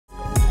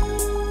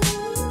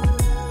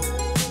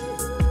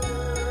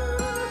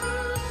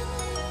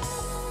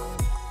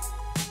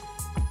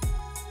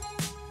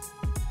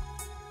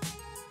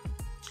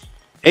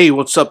Hey,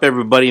 what's up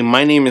everybody?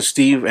 My name is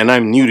Steve and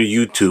I'm new to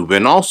YouTube,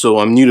 and also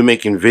I'm new to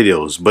making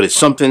videos, but it's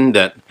something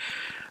that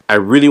I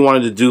really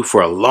wanted to do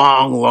for a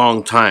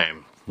long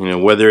time. You know,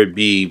 whether it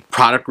be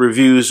product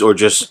reviews or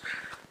just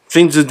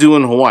things to do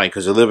in Hawaii,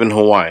 because I live in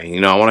Hawaii.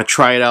 You know, I want to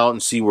try it out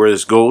and see where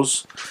this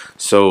goes.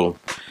 So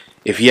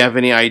if you have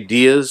any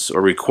ideas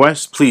or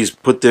requests, please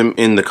put them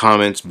in the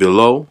comments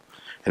below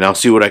and I'll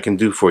see what I can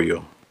do for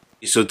you.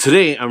 So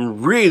today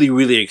I'm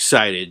really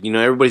excited. You know,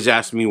 everybody's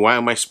asking me why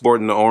am I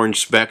sporting the orange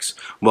specs.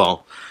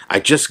 Well, I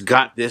just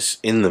got this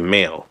in the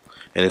mail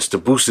and it's the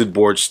Boosted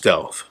Board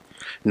Stealth.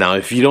 Now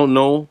if you don't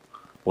know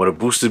what a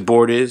boosted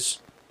board is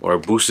or a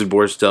Boosted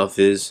Board Stealth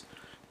is,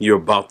 you're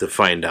about to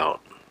find out.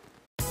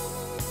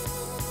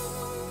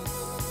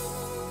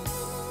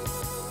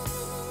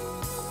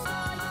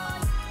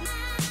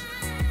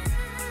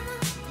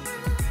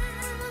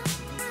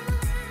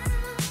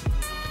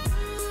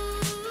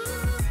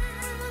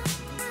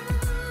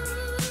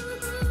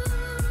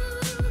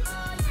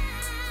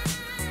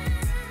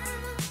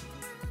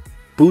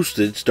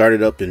 Boosted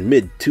started up in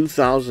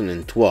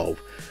mid-2012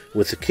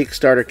 with a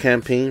Kickstarter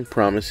campaign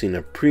promising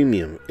a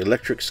premium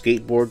electric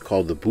skateboard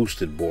called the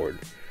Boosted Board.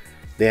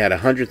 They had a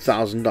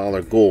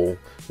 $100,000 goal,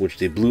 which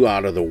they blew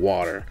out of the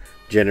water,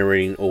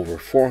 generating over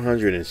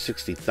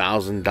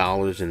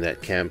 $460,000 in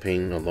that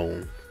campaign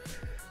alone.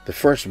 The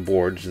first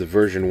boards, the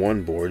version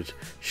 1 boards,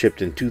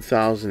 shipped in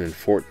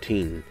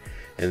 2014,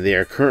 and they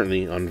are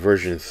currently on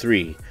version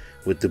 3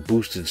 with the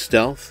Boosted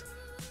Stealth,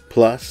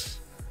 Plus,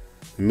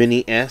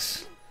 Mini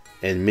S,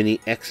 and Mini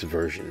X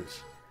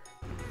versions.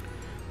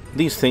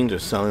 These things are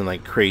selling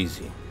like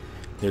crazy.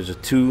 There's a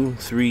 2,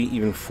 3,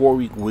 even 4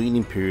 week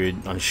waiting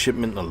period on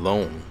shipment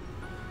alone.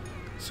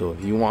 So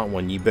if you want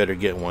one, you better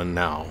get one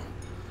now.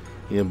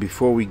 You know,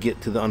 before we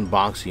get to the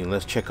unboxing,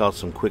 let's check out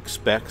some quick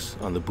specs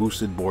on the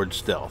Boosted Board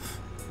Stealth.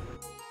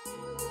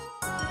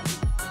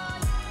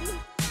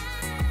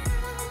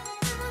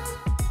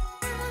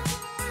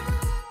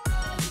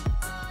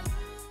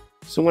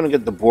 So I'm going to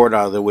get the board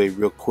out of the way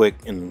real quick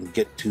and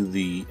get to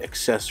the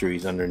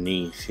accessories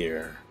underneath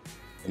here.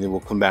 And then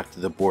we'll come back to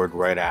the board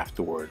right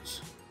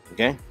afterwards.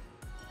 Okay?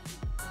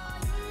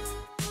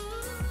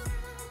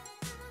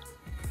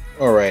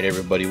 Alright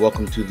everybody,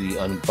 welcome to the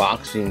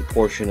unboxing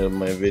portion of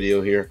my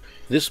video here.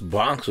 This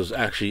box was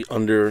actually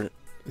under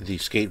the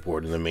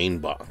skateboard in the main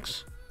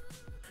box.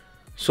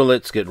 So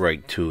let's get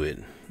right to it.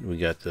 We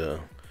got the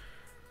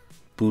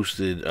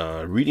boosted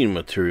reading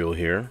material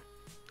here.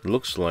 It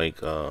looks like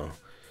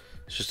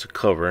it's just a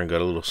cover and got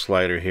a little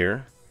slider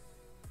here,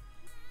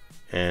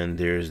 and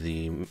there's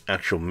the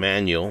actual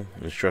manual,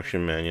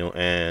 instruction manual,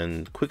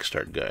 and quick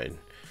start guide.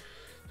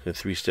 So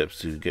 3 steps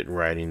to get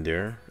riding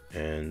there.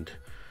 And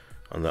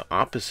on the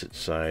opposite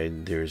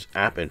side there's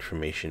app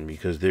information,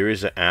 because there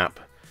is an app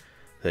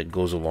that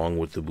goes along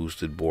with the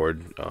boosted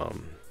board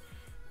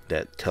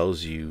that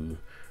tells you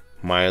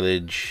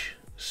mileage,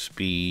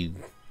 speed,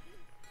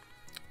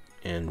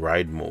 and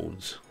ride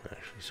modes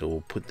actually. So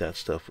we'll put that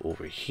stuff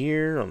over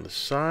here on the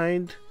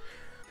side.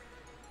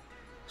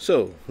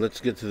 So let's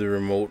get to the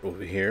remote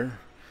over here.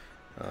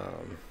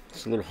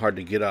 It's a little hard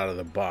to get out of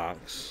the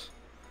box.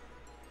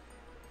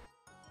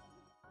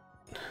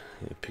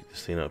 Pick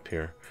this thing up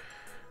here,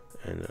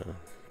 and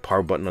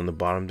power button on the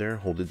bottom there.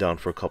 Hold it down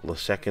for a couple of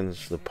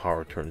seconds, the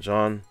power turns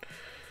on.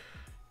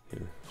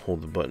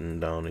 Hold the button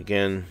down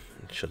again,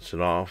 it shuts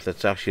it off.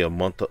 That's actually a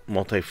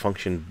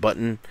multi-function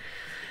button.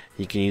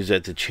 You can use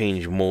that to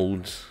change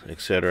modes,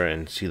 etc.,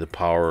 and see the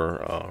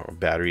power or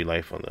battery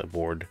life on the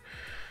board.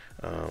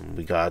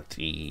 We got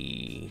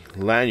the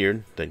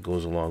lanyard that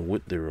goes along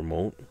with the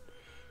remote,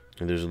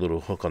 and there's a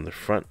little hook on the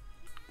front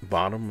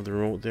bottom of the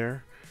remote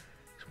there.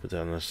 Let's put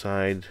that on the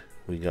side.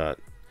 We got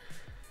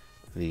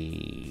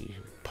the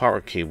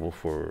power cable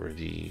for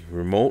the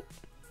remote.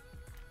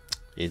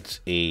 It's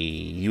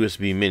a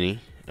USB mini.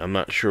 I'm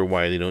not sure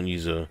why they don't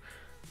use a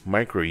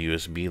micro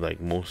USB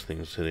like most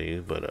things today,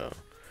 but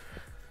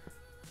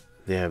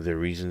they have their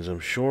reasons, I'm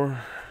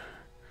sure.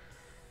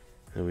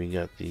 And we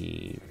got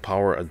the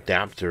power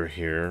adapter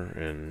here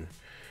and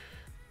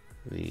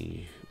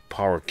the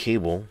power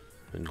cable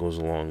that goes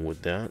along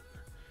with that.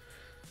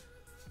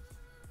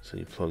 So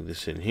you plug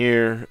this in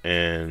here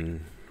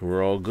and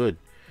we're all good.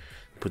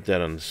 Put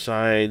that on the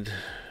side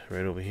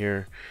right over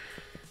here.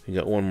 We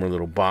got one more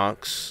little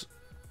box.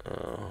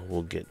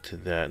 We'll get to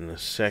that in a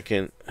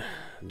second.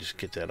 Just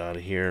get that out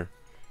of here.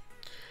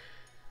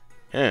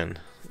 And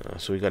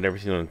so we got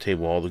everything on the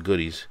table, all the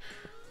goodies.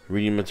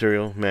 Reading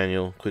material,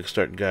 manual, quick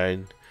start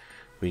guide.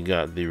 We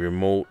got the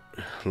remote,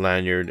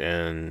 lanyard,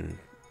 and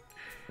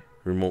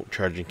remote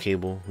charging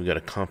cable. We got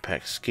a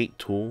compact skate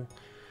tool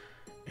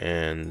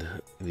and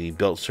the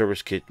belt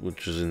service kit,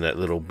 which was in that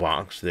little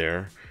box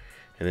there.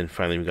 And then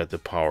finally we got the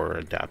power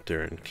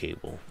adapter and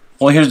cable.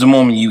 Well, here's the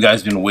moment you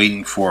guys been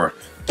waiting for,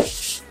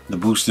 the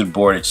boosted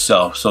board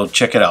itself. So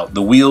check it out.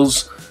 The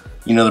wheels,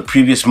 you know, the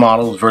previous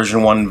models,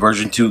 version 1 and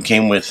version 2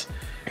 came with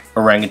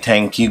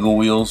orangutan Kegel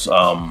wheels.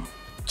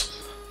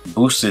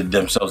 Boosted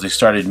themselves, they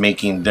started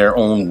making their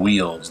own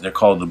wheels. They're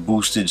called the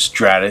Boosted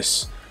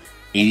Stratus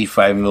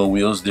 85 mil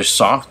wheels. They're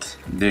soft,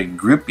 they're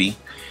grippy,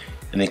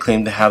 and they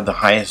claim to have the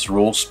highest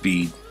roll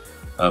speed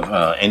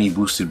of any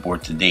boosted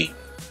board to date.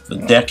 The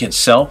deck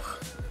itself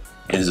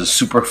is a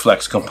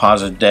Superflex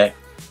composite deck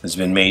that's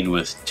been made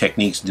with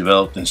techniques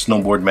developed in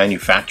snowboard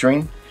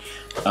manufacturing.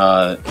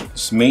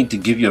 It's made to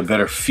give you a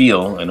better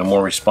feel and a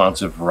more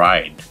responsive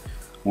ride.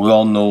 We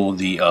all know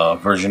the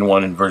version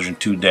 1 and version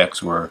 2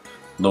 decks were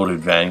loaded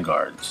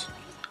Vanguards.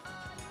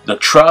 The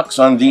trucks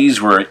on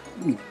these were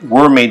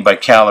made by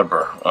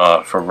Caliber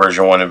for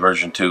version 1 and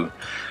version 2.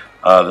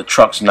 The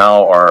trucks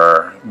now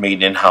are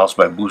made in-house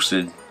by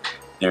Boosted.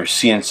 They're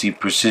CNC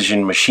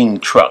precision machine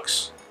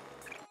trucks.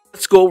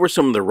 Let's go over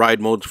some of the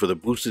ride modes for the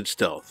Boosted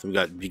Stealth. We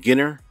got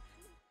Beginner,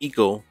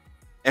 Eco,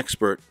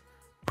 Expert,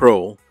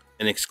 Pro,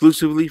 and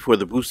exclusively for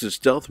the Boosted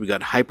Stealth we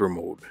got Hyper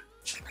mode.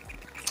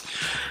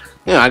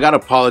 Yeah, I gotta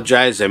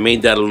apologize, I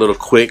made that a little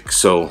quick,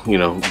 so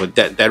but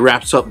that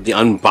wraps up the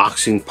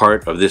unboxing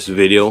part of this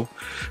video.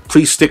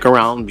 Please stick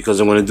around because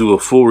I'm gonna do a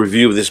full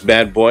review of this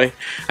bad boy.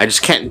 I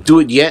just can't do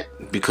it yet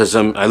because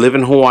I live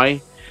in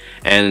Hawaii,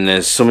 and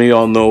as some of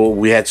y'all know,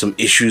 we had some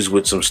issues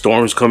with some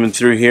storms coming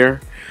through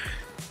here.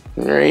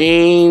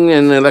 Rain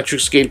and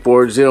electric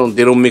skateboards,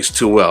 they don't mix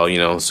too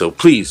well, so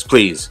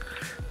please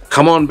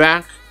come on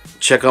back,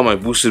 check out my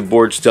Boosted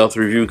Board Stealth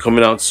review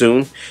coming out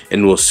soon,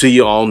 and we'll see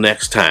you all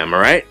next time.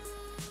 All right.